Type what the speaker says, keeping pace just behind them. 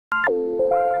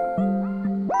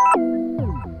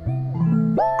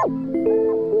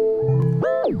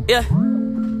Yeah.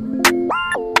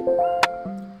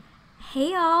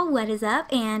 Hey y'all, what is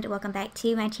up, and welcome back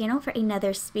to my channel for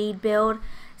another speed build.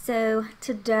 So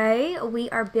today we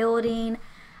are building,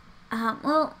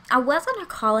 well, I was going to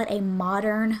call it a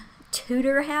modern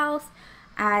Tudor house.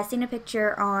 I seen a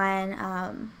picture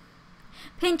on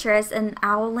Pinterest, and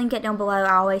I'll link it down below.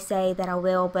 I always say that I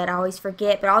will, but I always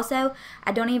forget. But also,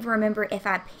 I don't even remember if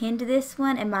I pinned this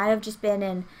one. It might have just been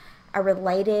in a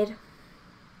related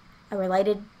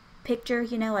picture,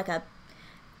 you know, like a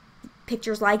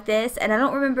pictures like this, and I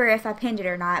don't remember if I pinned it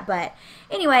or not. But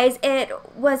anyways, it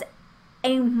was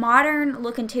a modern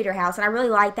looking Tudor house, and I really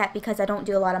like that because I don't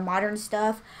do a lot of modern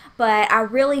stuff. But I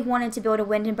really wanted to build a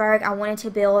Windenburg. I wanted to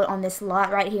build on this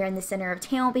lot right here in the center of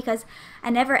town because I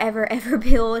never ever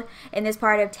build in this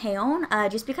part of town,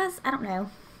 just because, I don't know,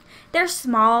 they're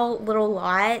small little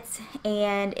lots,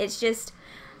 and it's just,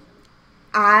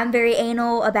 I'm very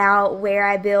anal about where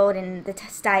I build and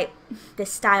the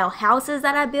style houses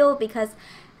that I build, because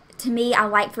to me, I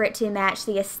like for it to match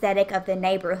the aesthetic of the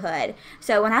neighborhood.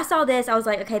 So when I saw this, I was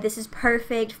like, okay, this is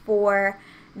perfect for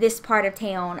this part of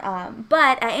town.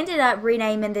 But I ended up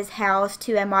renaming this house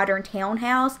to a modern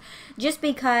townhouse, just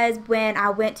because when I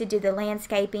went to do the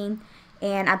landscaping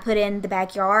and I put in the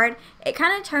backyard, it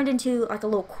kind of turned into like a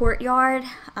little courtyard.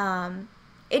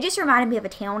 It just reminded me of a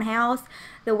townhouse,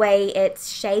 the way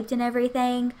it's shaped and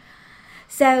everything.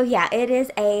 So yeah, it is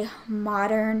a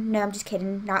modern, no, I'm just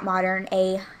kidding, not modern,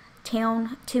 a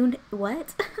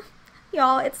what?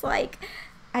 Y'all, it's like,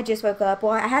 I just woke up.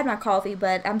 Well, I had my coffee,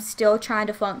 but I'm still trying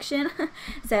to function.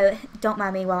 So don't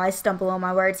mind me while I stumble on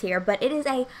my words here. But it is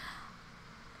a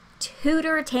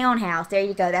Tudor townhouse. There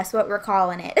you go. That's what we're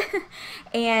calling it.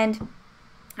 And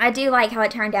I do like how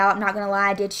it turned out. I'm not going to lie,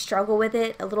 I did struggle with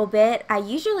it a little bit. I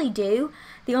usually do.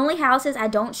 The only houses I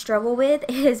don't struggle with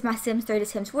is my Sims 3 to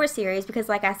Sims 4 series, because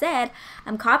like I said,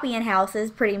 I'm copying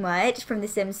houses pretty much from the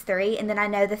Sims 3, and then I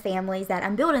know the families that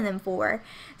I'm building them for.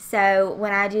 So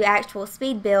when I do actual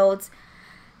speed builds,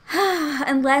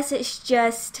 unless it's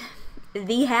just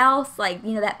the house, like,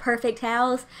 you know, that perfect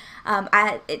house,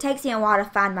 it takes me a while to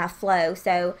find my flow.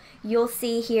 So you'll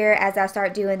see here as I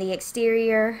start doing the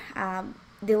exterior,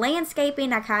 the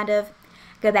landscaping, I kind of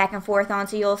go back and forth on,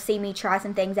 so you'll see me try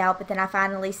some things out, but then I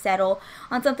finally settle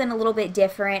on something a little bit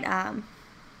different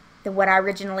than what I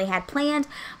originally had planned.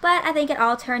 But I think it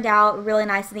all turned out really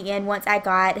nice in the end. Once I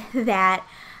got that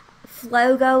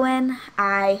flow going,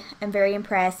 I am very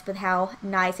impressed with how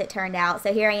nice it turned out.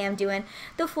 So here I am doing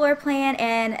the floor plan,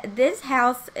 and this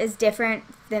house is different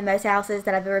than most houses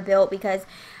that I've ever built, because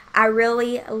I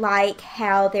really like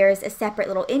how there's a separate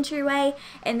little entryway,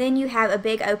 and then you have a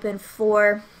big open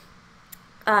floor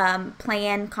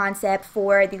plan concept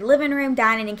for the living room,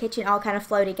 dining, and kitchen all kind of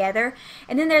flow together.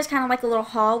 And then there's kind of like a little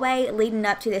hallway leading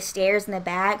up to the stairs in the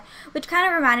back, which kind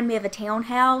of reminded me of a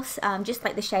townhouse, just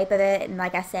like the shape of it. And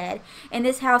like I said, and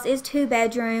this house is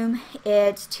 2-bedroom.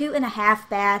 It's 2.5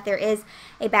 bath. There is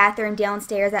a bathroom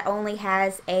downstairs that only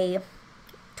has a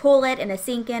toilet and a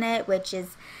sink in it, which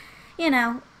is, you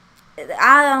know,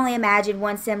 I only imagined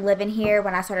one Sim living here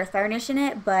when I started furnishing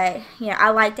it, but you know, I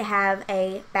like to have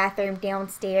a bathroom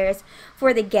downstairs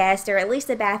for the guest, or at least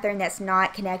a bathroom that's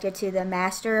not connected to the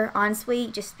master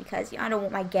ensuite, just because, you know, I don't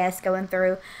want my guests going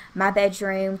through my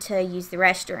bedroom to use the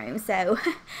restroom. So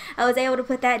I was able to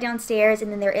put that downstairs,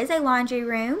 and then there is a laundry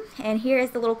room, and here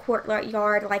is the little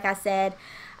courtyard. Like I said,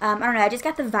 I don't know, I just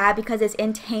got the vibe because it's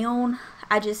in town.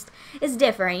 It's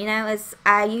different, you know.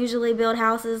 I usually build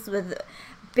houses with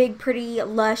big, pretty,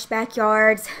 lush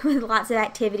backyards with lots of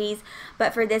activities,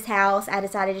 but for this house, I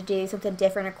decided to do something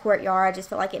different, a courtyard. I just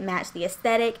felt like it matched the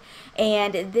aesthetic.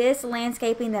 And this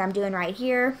landscaping that I'm doing right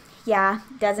here, yeah,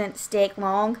 doesn't stick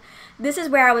long. This is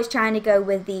where I was trying to go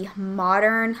with the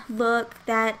modern look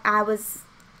that I was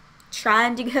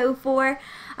trying to go for.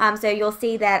 So you'll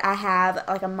see that I have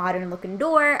like a modern looking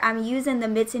door. I'm using the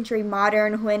mid-century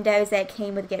modern windows that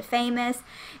came with Get Famous,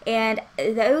 and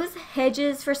those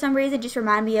hedges for some reason just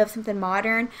remind me of something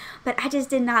modern, but I just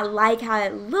did not like how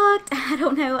it looked. I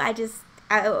don't know,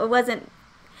 it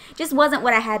wasn't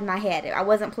what I had in my head. I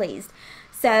wasn't pleased.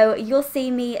 So you'll see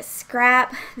me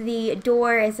scrap the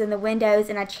doors and the windows,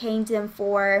 and I changed them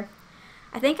for,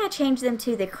 I think I changed them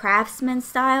to the craftsman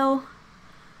style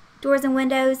doors and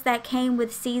windows that came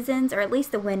with Seasons, or at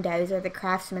least the windows are the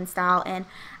craftsman style, and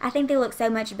I think they look so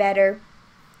much better.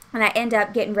 And I end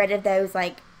up getting rid of those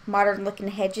like modern looking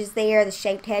hedges there, the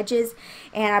shaped hedges,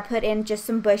 and I put in just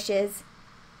some bushes.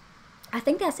 I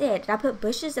think that's it. Did I put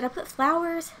bushes? Did I put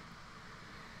flowers?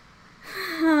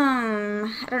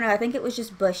 I don't know. I think it was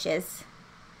just bushes.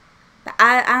 But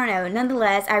I don't know.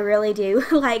 Nonetheless, I really do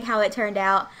like how it turned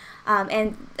out.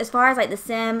 And as far as like the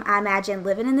sim, I imagine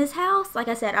living in this house. Like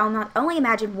I said, I'll not only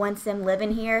imagine one sim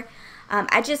living here. When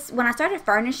I started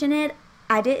furnishing it,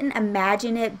 I didn't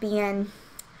imagine it being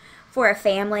for a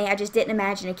family. I just didn't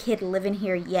imagine a kid living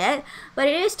here yet. But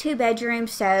it is 2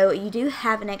 bedrooms, so you do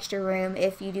have an extra room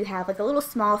if you do have like a little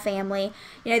small family.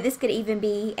 You know, this could even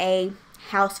be a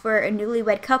house for a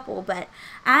newlywed couple, but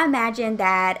I imagine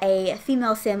that a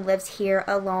female sim lives here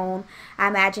alone. I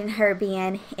imagine her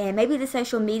being in maybe the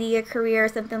social media career or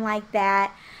something like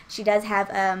that. She does have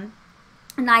a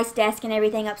nice desk and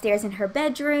everything upstairs in her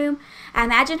bedroom. I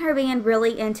imagine her being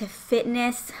really into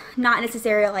fitness, not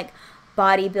necessarily like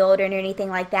bodybuilder or anything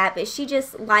like that, but she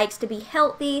just likes to be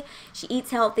healthy. She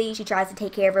eats healthy. She tries to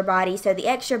take care of her body. So the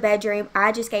extra bedroom,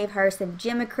 I just gave her some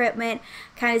gym equipment.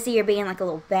 Kind of see her being like a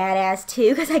little badass too,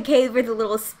 because I gave her the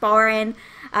little sparring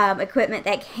equipment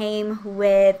that came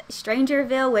with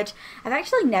Strangerville, which I've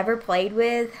actually never played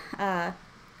with.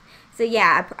 So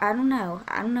yeah, I don't know.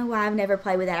 I don't know why I've never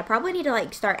played with that. I probably need to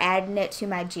like start adding it to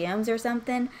my gyms or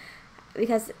something,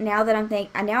 because now that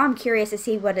I'm curious to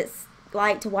see what it's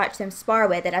like to watch them spar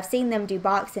with it. I've seen them do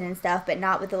boxing and stuff, but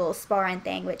not with the little sparring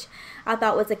thing, which I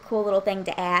thought was a cool little thing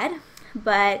to add.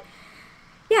 But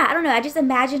yeah, I don't know. I just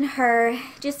imagine her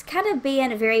just kind of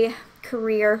being very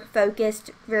career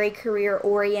focused, very career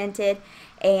oriented,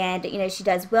 and you know, she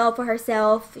does well for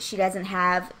herself. She doesn't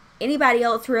have anybody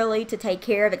else really to take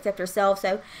care of except herself,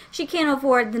 so she can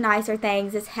afford the nicer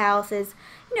things. This house is,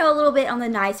 you know, a little bit on the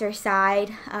nicer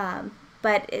side,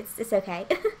 but it's okay.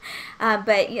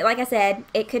 But like I said,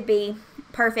 it could be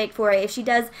perfect for if she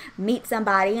does meet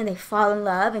somebody and they fall in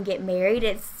love and get married.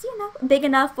 It's, you know, big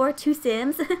enough for 2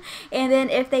 sims. And then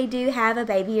if they do have a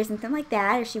baby or something like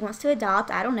that, or she wants to adopt,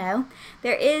 I don't know,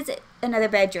 there is another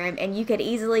bedroom, and you could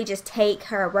easily just take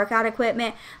her workout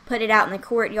equipment, put it out in the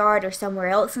courtyard or somewhere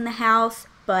else in the house.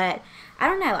 But I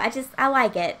don't know, I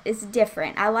like it. It's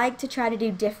different. I like to try to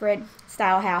do different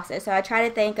style houses, so I try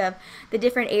to think of the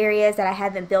different areas that I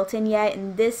haven't built in yet,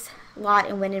 and this lot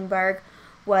in Windenburg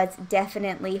was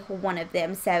definitely one of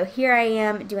them. So here I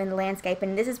am doing the landscape,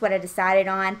 and this is what I decided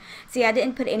on. See, I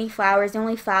didn't put any flowers. The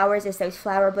only flowers is those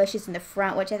flower bushes in the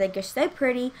front, which I think are so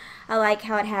pretty. I like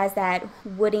how it has that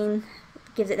wooding,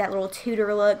 gives it that little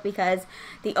Tudor look, because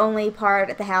the only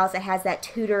part of the house that has that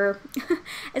Tudor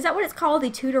is that what it's called, the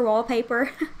Tudor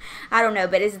wallpaper? I don't know,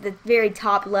 but it's the very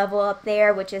top level up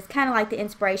there, which is kind of like the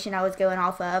inspiration I was going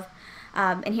off of.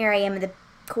 And here I am in the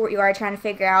courtyard trying to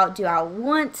figure out, do I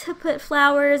want to put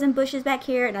flowers and bushes back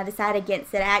here? And I decided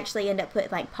against it. I actually ended up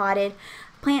putting like potted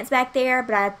plants back there,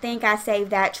 but I think I saved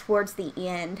that towards the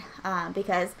end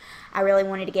because I really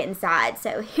wanted to get inside.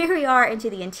 So here we are into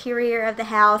the interior of the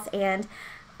house, and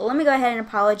let me go ahead and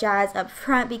apologize up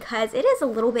front because it is a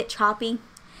little bit choppy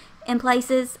in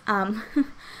places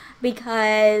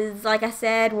because like I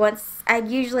said, once I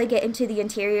usually get into the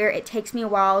interior, it takes me a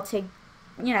while to,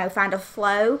 you know, find a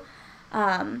flow.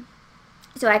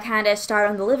 So I kind of start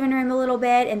on the living room a little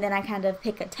bit, and then I kind of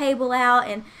pick a table out,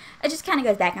 and it just kind of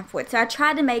goes back and forth. So I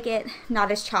tried to make it not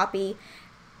as choppy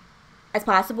as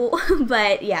possible,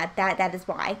 but yeah, that is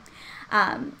why.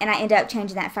 And I ended up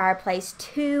changing that fireplace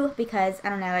too, because I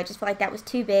don't know, I just felt like that was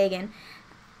too big, and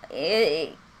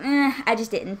I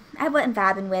just didn't. I wasn't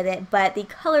vibing with it. But the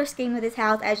color scheme of this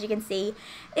house, as you can see,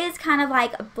 is kind of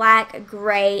like black,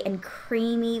 gray, and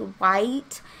creamy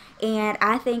white. And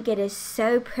I think it is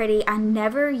so pretty. I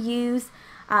never use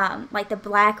like the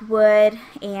black wood,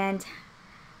 and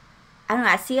I don't know,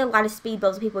 I see a lot of speed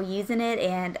boats of people using it,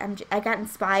 and I got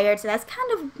inspired. So that's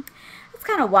kind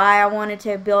of why I wanted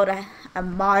to build a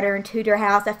modern Tudor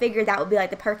house. I figured that would be like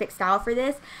the perfect style for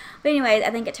this. But anyways, I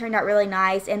think it turned out really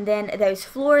nice. And then those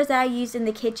floors that I used in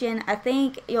the kitchen, I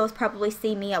think you'll probably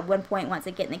see me at one point once I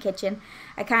get in the kitchen.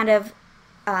 I kind of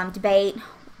debate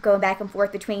going back and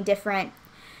forth between different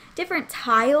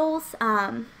tiles,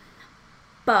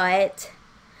 but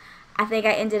I think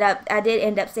I did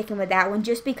end up sticking with that one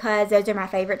just because those are my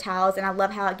favorite tiles, and I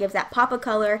love how it gives that pop of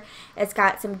color. It's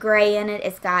got some gray in it,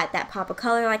 it's got that pop of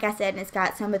color like I said, and it's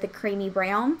got some of the creamy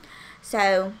brown.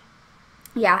 So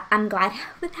yeah, I'm glad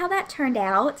with how that turned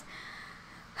out.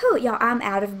 Whew, y'all, I'm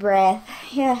out of breath.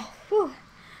 Yeah, whew.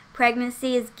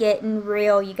 Pregnancy is getting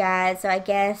real, you guys, so I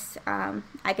guess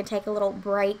I can take a little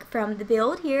break from the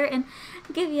build here and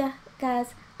give you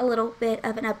guys a little bit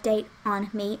of an update on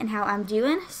me and how I'm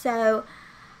doing. So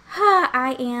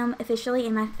I am officially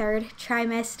in my 3rd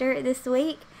trimester this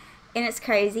week, and it's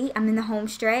crazy. I'm in the home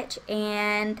stretch,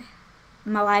 and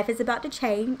my life is about to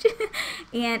change,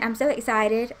 and I'm so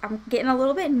excited. I'm getting a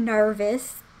little bit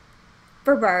nervous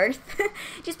for birth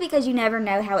just because you never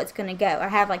know how it's going to go. I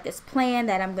have like this plan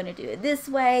that I'm going to do it this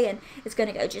way and it's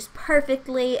going to go just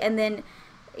perfectly, and then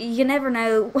you never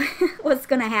know what's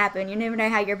going to happen. You never know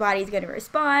how your body's going to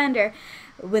respond or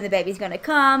when the baby's going to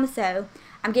come. So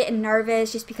I'm getting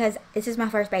nervous just because this is my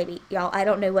first baby, y'all. I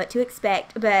don't know what to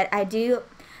expect, but I do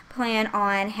plan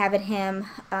on having him,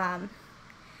 I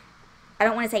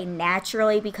don't want to say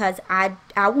naturally because I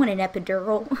want an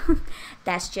epidural.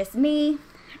 That's just me.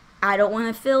 I don't want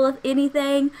to feel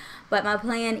anything, but my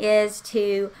plan is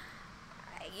to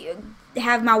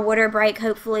have my water break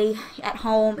hopefully at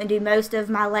home and do most of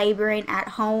my laboring at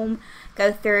home,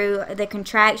 go through the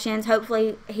contractions.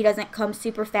 Hopefully he doesn't come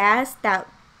super fast.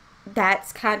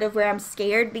 That's kind of where I'm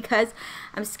scared, because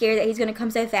I'm scared that he's going to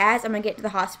come so fast. I'm going to get to the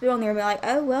hospital and they're going to be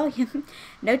like, oh, well,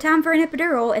 no time for an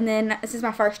epidural. And then this is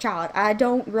my first child. I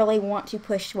don't really want to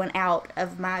push one out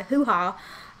of my hoo-ha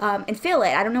and feel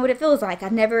it. I don't know what it feels like.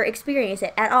 I've never experienced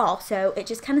it at all. So it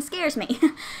just kind of scares me.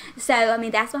 So, I mean,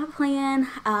 that's my plan.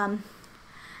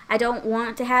 I don't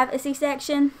want to have a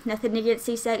C-section. Nothing against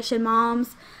C-section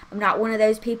moms. I'm not one of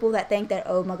those people that think that,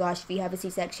 oh my gosh, if you have a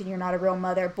C-section, you're not a real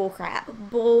mother. Bull crap.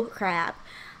 Bull crap.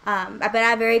 But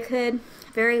I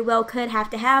very well could have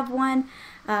to have one.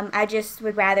 I just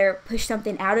would rather push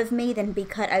something out of me than be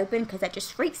cut open, because that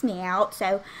just freaks me out.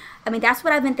 So, I mean, that's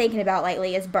what I've been thinking about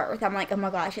lately is birth. I'm like, oh my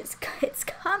gosh, it's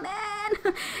coming.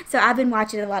 So I've been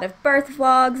watching a lot of birth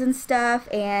vlogs and stuff,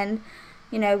 and,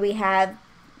 you know, we have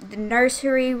the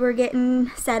nursery we're getting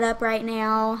set up right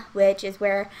now, which is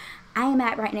where I am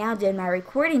at right now doing my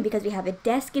recording, because we have a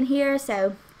desk in here,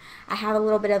 so I have a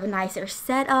little bit of a nicer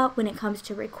setup when it comes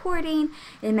to recording.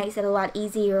 It makes it a lot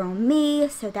easier on me,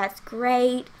 so that's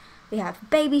great. We have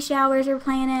baby showers we're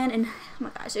planning, and oh my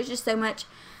gosh, there's just so much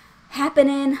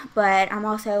happening, but I'm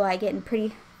also like getting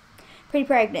pretty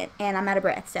pregnant, and I'm out of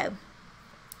breath. So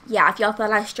yeah, if y'all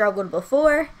thought I struggled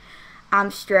before, I'm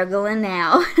struggling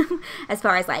now as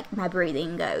far as like my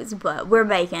breathing goes, but we're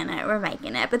making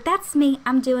it. But that's me.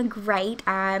 I'm doing great.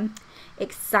 I'm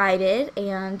excited,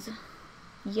 and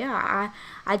yeah,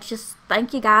 I just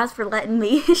thank you guys for letting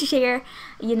me share,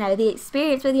 you know, the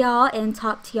experience with y'all and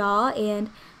talk to y'all, and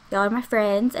y'all are my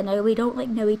friends. I know we don't like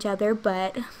know each other,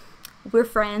 but we're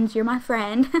friends. You're my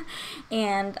friend.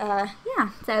 And yeah,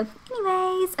 so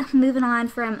anyways, moving on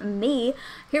from me,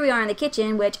 here we are in the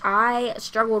kitchen, which I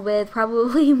struggled with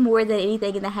probably more than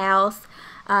anything in the house.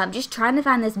 Just trying to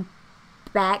find this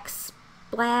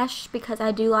backsplash, because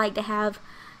I do like to have,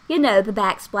 you know, the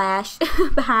backsplash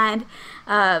behind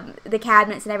the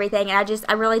cabinets and everything, and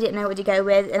I really didn't know what to go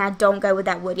with, and I don't go with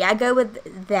that wood. Yeah, I go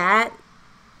with that,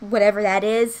 whatever that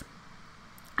is.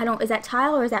 Is that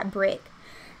tile or is that brick?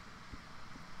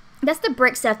 That's the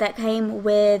brick stuff that came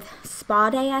with Spa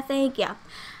Day, I think. Yeah.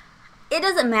 It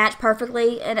doesn't match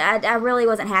perfectly, and I really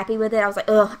wasn't happy with it. I was like,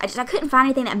 ugh, I couldn't find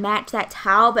anything that matched that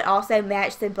tile, but also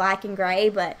matched the black and gray.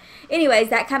 But anyways,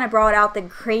 that kind of brought out the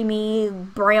creamy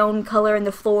brown color in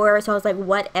the floor, so I was like,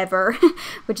 whatever.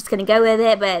 We're just going to go with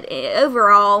it. But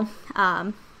overall,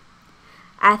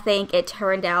 I think it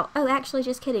turned out, oh, actually,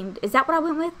 just kidding. Is that what I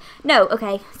went with? No,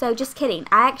 okay, so just kidding.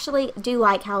 I actually do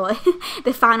like how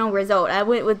the final result. I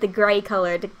went with the gray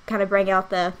color to kind of bring out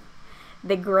the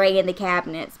gray in the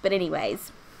cabinets. But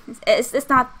anyways, it's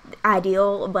not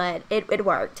ideal, but it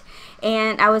worked.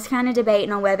 And I was kind of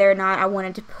debating on whether or not I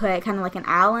wanted to put kind of like an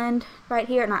island right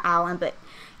here. Not island, but,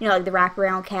 you know, like the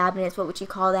wraparound cabinets, what would you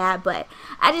call that? But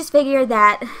I just figured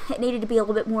that it needed to be a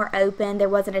little bit more open. There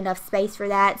wasn't enough space for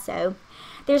that, so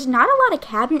there's not a lot of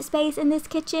cabinet space in this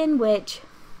kitchen, which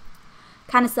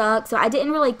kind of sucks. So I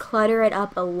didn't really clutter it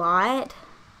up a lot,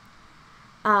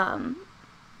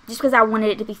 just because I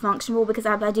wanted it to be functional, because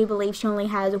I do believe she only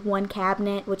has one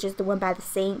cabinet, which is the one by the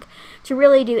sink, to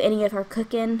really do any of her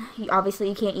cooking. Obviously,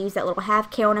 you can't use that little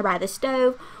half counter by the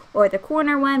stove or the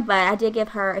corner one, but I did give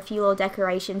her a few little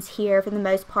decorations here for the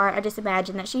most part. I just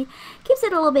imagine that she keeps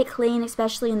it a little bit clean,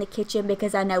 especially in the kitchen,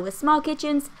 because I know with small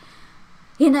kitchens,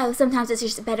 you know, sometimes it's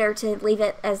just better to leave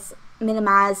it as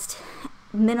minimalized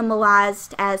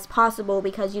as possible,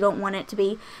 because you don't want it to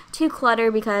be too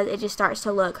cluttered, because it just starts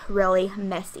to look really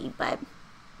messy. But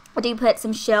I do put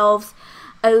some shelves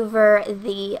over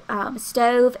the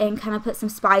stove and kind of put some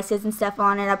spices and stuff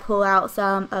on it. I pull out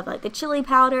some of like the chili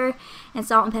powder and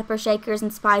salt and pepper shakers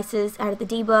and spices out of the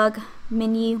debug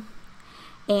menu.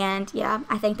 And yeah,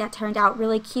 I think that turned out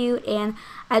really cute, and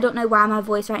I don't know why my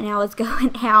voice right now is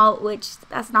going out, which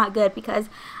that's not good, because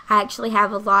I actually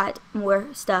have a lot more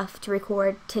stuff to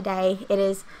record today. It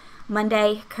is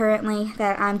Monday currently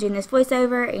that I'm doing this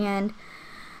voiceover, and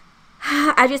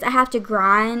I have to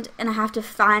grind, and I have to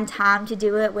find time to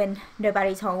do it when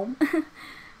nobody's home.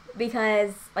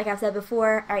 because, like I said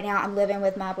before, right now I'm living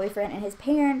with my boyfriend and his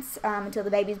parents until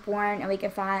the baby's born and we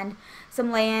can find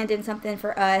some land and something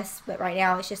for us. But right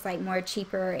now it's just like more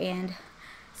cheaper and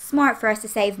smart for us to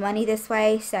save money this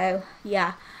way. So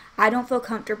yeah, I don't feel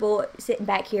comfortable sitting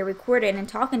back here recording and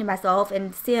talking to myself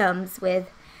in Sims with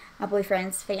my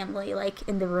boyfriend's family like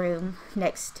in the room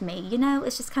next to me. You know,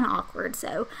 it's just kind of awkward.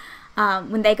 So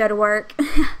when they go to work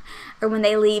or when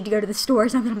they leave to go to the store or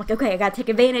something, I'm like, okay, I gotta take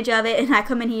advantage of it, and I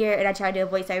come in here and I try to do a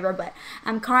voiceover. But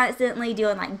I'm constantly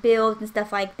doing like builds and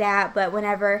stuff like that. But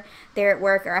whenever they're at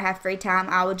work or I have free time,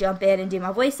 I will jump in and do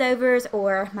my voiceovers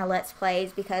or my Let's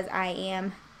Plays, because I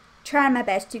am trying my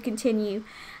best to continue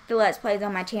the Let's Plays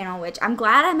on my channel, which I'm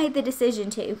glad I made the decision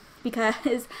to,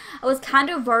 because I was kind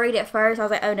of worried at first. I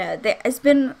was like, oh no, it's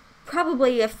been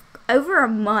probably over a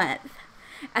month.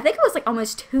 I think it was like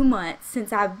almost 2 months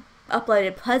since I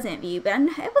uploaded Pleasant View, but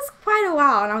it was quite a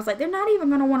while, and I was like, they're not even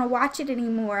going to want to watch it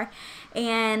anymore.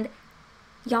 And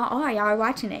y'all are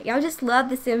watching it. Y'all just love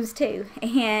The Sims 2,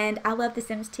 and I love The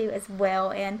Sims 2 as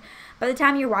well. And by the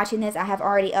time you're watching this, I have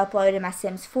already uploaded my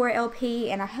Sims 4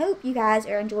 LP, and I hope you guys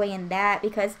are enjoying that,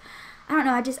 because I don't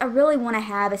know, I really want to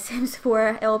have a Sims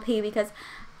 4 LP, because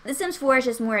The Sims 4 is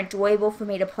just more enjoyable for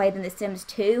me to play than The Sims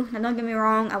 2. Now, don't get me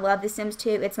wrong, I love The Sims 2.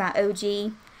 It's my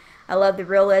OG. I love the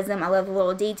realism. I love the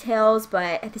little details.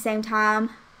 But at the same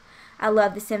time, I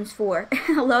love The Sims 4.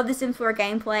 I love The Sims 4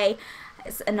 gameplay.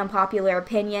 It's an unpopular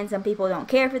opinion. Some people don't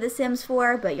care for The Sims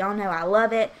 4, but y'all know I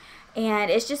love it.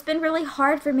 And it's just been really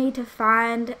hard for me to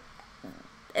find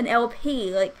an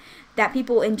LP like that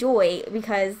people enjoy,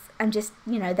 because I'm just,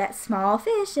 you know, that small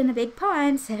fish in a big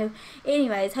pond. So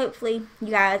anyways, hopefully you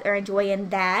guys are enjoying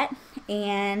that,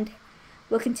 and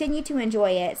we'll continue to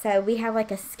enjoy it. So we have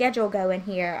like a schedule going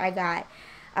here. I got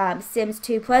Sims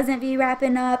 2 Pleasant View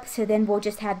wrapping up, so then we'll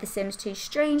just have the Sims 2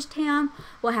 Strange Town,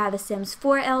 we'll have the Sims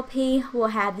 4 LP, we'll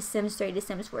have the Sims 3 to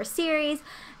Sims 4 series,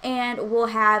 and we'll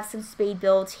have some speed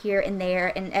builds here and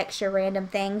there and extra random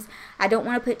things. I don't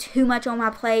want to put too much on my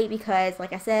plate because,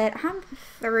 like I said, I'm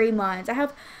 3 months. I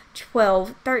have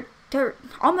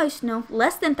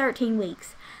less than 13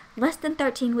 weeks. Less than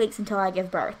 13 weeks until I give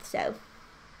birth, so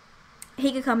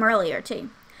he could come earlier too.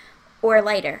 Or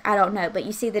later, I don't know, but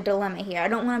you see the dilemma here. I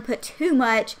don't want to put too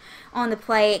much on the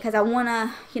plate because I want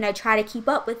to, you know, try to keep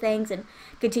up with things and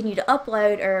continue to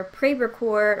upload or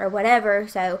pre-record or whatever.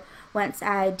 So once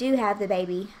I do have the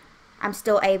baby, I'm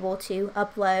still able to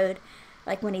upload,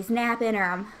 like when he's napping or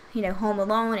I'm, you know, home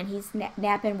alone and he's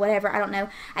napping, whatever. I don't know.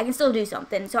 I can still do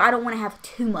something. So I don't want to have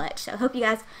too much. So I hope you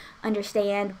guys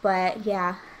understand. But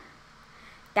yeah,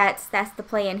 that's the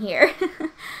plan here.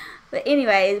 But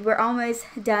anyways, we're almost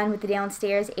done with the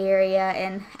downstairs area,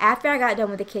 and after I got done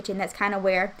with the kitchen, that's kind of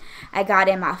where I got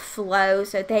in my flow,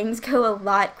 so things go a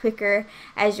lot quicker.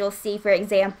 As you'll see, for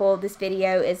example, this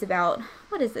video is about,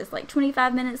 what is this, like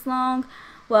 25 minutes long?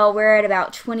 Well, we're at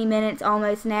about 20 minutes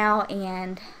almost now,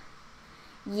 and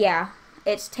yeah,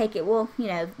 well, you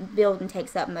know, building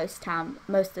takes up most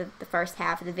of the first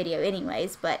half of the video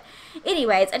anyways. But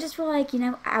anyways, I just feel like, you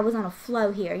know, I was on a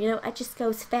flow here. You know, it just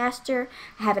goes faster.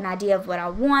 I have an idea of what I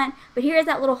want. But here's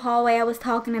that little hallway I was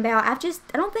talking about. I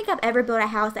don't think I've ever built a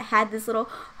house that had this little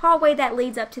hallway that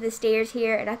leads up to the stairs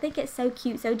here, and I think it's so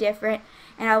cute, so different.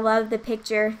 And I love the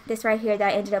picture, this right here,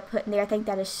 that I ended up putting there. I think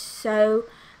that is so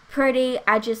pretty.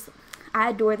 I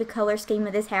adore the color scheme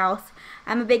of this house.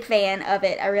 I'm a big fan of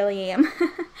it. I really am.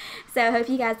 So I hope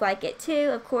you guys like it too.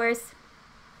 Of course,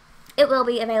 it will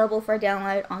be available for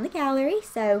download on the gallery.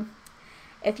 So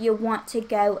if you want to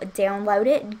go download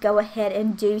it, go ahead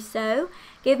and do so.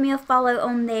 Give me a follow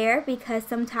on there, because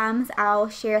sometimes I'll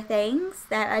share things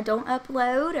that I don't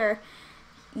upload, or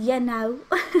you know,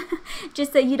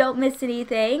 just so you don't miss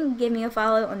anything. Give me a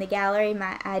follow on the gallery.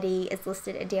 My ID is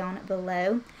listed down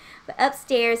below. But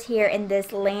upstairs here in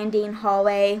this landing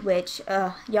hallway, which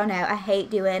y'all know I hate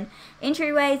doing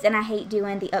entryways and I hate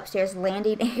doing the upstairs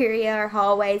landing area or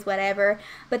hallways, whatever.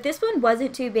 But this one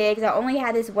wasn't too big. I only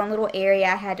had this one little area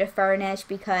I had to furnish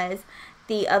because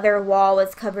the other wall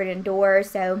was covered in doors,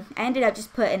 so I ended up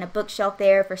just putting a bookshelf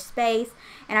there for space.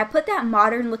 And I put that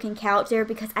modern looking couch there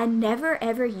because I never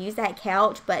ever use that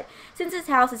couch, but since this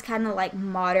house is kind of like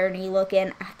modern-y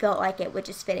looking, I felt like it would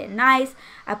just fit in nice.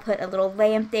 I put a little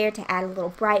lamp there to add a little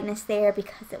brightness there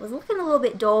because it was looking a little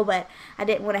bit dull, but I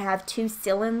didn't want to have 2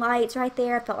 ceiling lights right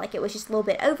there. I felt like it was just a little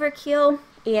bit overkill.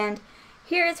 And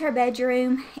here is her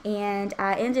bedroom, and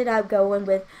I ended up going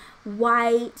with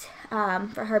white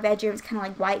for her bedroom. It's kind of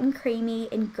like white and creamy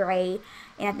and gray,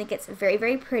 and I think it's very,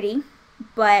 very pretty.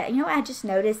 But you know, I just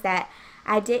noticed that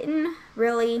I didn't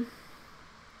really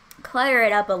clutter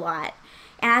it up a lot,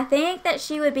 And I think that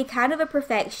she would be kind of a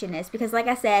perfectionist because, like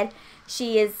I said,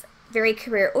 she is very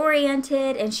career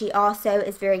oriented, and she also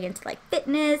is very into like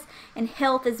fitness and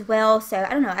health as well. So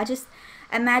I don't know, I just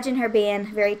imagine her being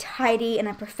very tidy and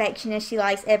a perfectionist. She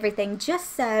likes everything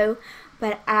just so.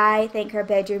 But I think her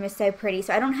bedroom is so pretty.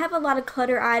 So I don't have a lot of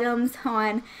clutter items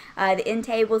on the end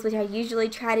tables, which I usually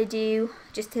try to do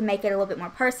just to make it a little bit more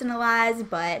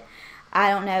personalized. But I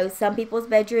don't know, some people's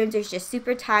bedrooms are just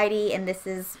super tidy, and that's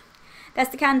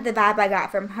the kind of the vibe I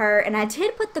got from her. And I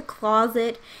did put the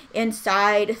closet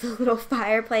inside the little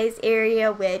fireplace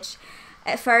area, which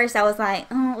at first I was like,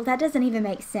 oh, well, that doesn't even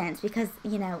make sense because,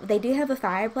 you know, they do have a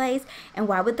fireplace, and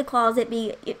why would the closet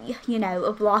be, you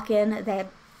know, blocking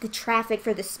the traffic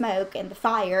for the smoke and the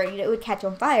fire? You know, it would catch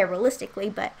on fire realistically.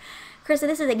 But Carissa,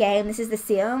 this is a game, this is The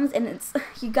Sims, and it's,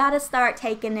 you gotta start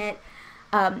taking it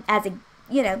as a,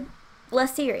 you know,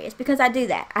 less serious, because I do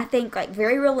that. I think like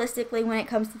very realistically when it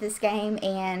comes to this game,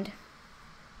 and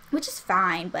which is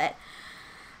fine, but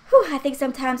whew, I think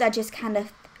sometimes I just kind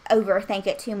of overthink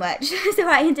it too much. So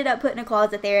I ended up putting a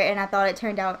closet there, and I thought it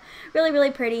turned out really,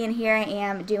 really pretty. And here I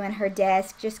am doing her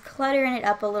desk, just cluttering it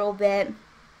up a little bit.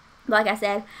 Like I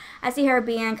said, I see her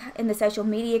being in the social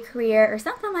media career or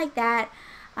something like that.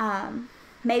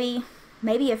 Maybe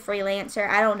a freelancer,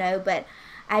 I don't know, but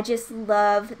I just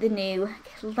love the new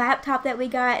laptop that we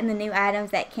got and the new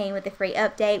items that came with the free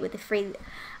update with the free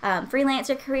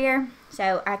freelancer career.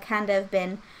 So I kind of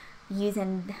been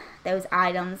using those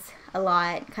items a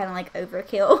lot, kind of like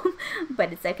overkill,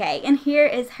 but it's okay. And here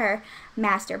is her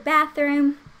master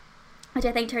bathroom, which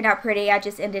I think turned out pretty. I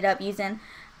just ended up using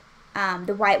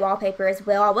the white wallpaper as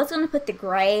well. I was going to put the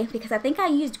gray because I think I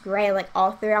used gray like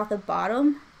all throughout the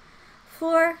bottom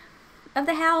floor of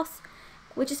the house,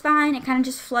 which is fine. It kind of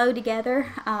just flowed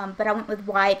together, but I went with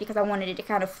white because I wanted it to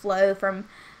kind of flow from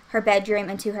her bedroom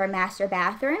into her master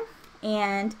bathroom.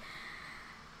 And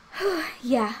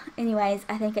yeah, anyways,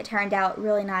 I think it turned out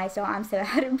really nice. So I'm so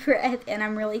out of breath and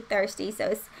I'm really thirsty. So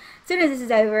as soon as this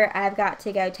is over, I've got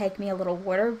to go take me a little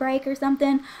water break or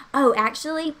something. Oh,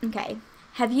 actually, okay.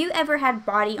 Have you ever had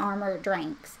body armor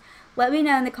drinks? Let me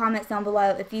know in the comments down below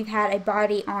if you've had a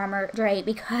body armor drink,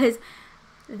 because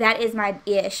that is my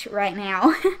ish right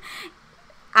now.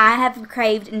 I have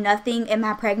craved nothing in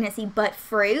my pregnancy but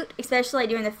fruit, especially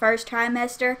during the first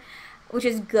trimester, which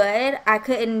is good. I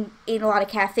couldn't eat a lot of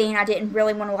caffeine. I didn't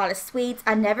really want a lot of sweets.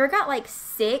 I never got like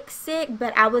sick,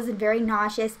 but I was very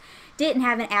nauseous, didn't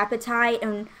have an appetite,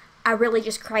 and I really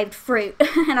just craved fruit.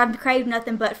 And I've craved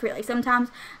nothing but fruit. Like sometimes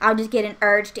I'll just get an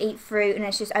urge to eat fruit and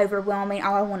it's just overwhelming.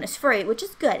 All I want is fruit, which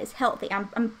is good. It's healthy.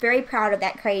 I'm very proud of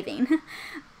that craving.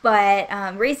 But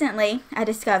recently I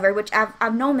discovered, which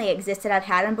I've known they existed, I've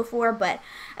had them before, but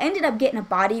I ended up getting a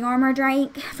body armor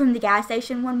drink from the gas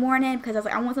station one morning because I was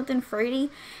like, I want something fruity.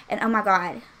 And oh my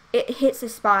god, it hits the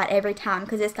spot every time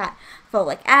because it's got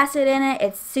folic acid in it.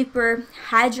 It's super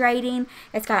hydrating.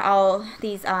 It's got all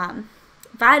these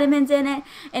vitamins in it,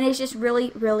 and it's just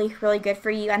really, really, really good for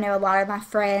you. I know a lot of my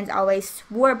friends always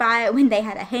swore by it when they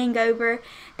had a hangover,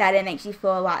 that it makes you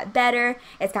feel a lot better.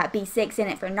 It's got B6 in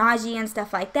it for nausea and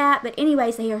stuff like that. But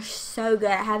anyways, they are so good.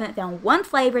 I haven't found one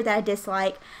flavor that I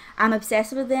dislike. I'm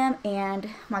obsessed with them, and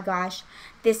my gosh,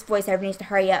 this voiceover needs to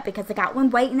hurry up because I got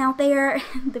one waiting out there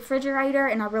in the refrigerator,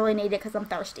 and I really need it because I'm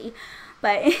thirsty.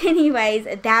 But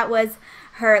anyways, that was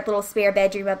her little spare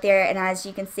bedroom up there, and as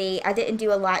you can see, I didn't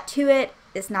do a lot to it.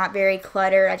 It's not very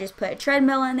cluttered. I just put a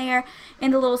treadmill in there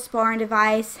and a little sparring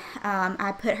device.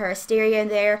 I put her a stereo in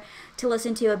there to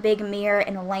listen to, a big mirror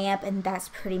and a lamp, and that's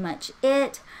pretty much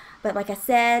it. But like I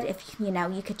said, if you know,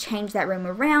 you could change that room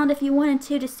around if you wanted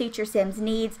to suit your Sims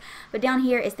needs. But down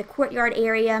here is the courtyard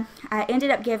area. I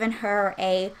ended up giving her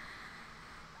a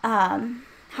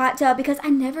hot tub because I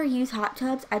never use hot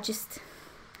tubs. I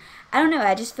don't know,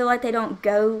 I just feel like they don't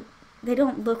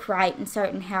look right in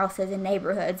certain houses and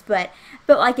neighborhoods, but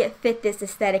felt like it fit this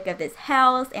aesthetic of this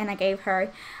house. And I gave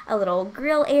her a little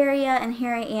grill area, and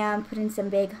here I am putting some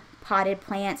big potted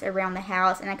plants around the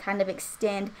house, and I kind of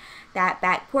extend that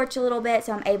back porch a little bit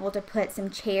so I'm able to put some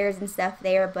chairs and stuff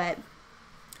there. But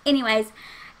anyways,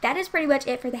 that is pretty much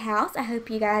it for the house. I hope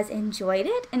you guys enjoyed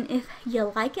it, and if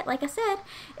you like it, like I said,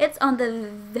 it's on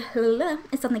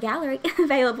the gallery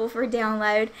available for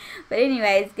download. But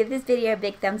anyways, give this video a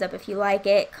big thumbs up if you like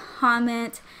it.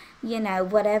 Comment, you know,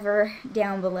 whatever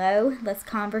down below. Let's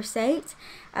conversate.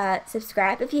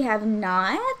 Subscribe if you have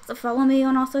not. Follow me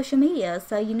on all social media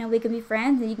so you know we can be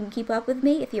friends and you can keep up with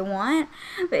me if you want.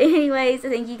 But anyways,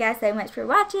 thank you guys so much for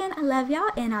watching. I love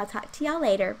y'all, and I'll talk to y'all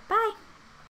later. Bye.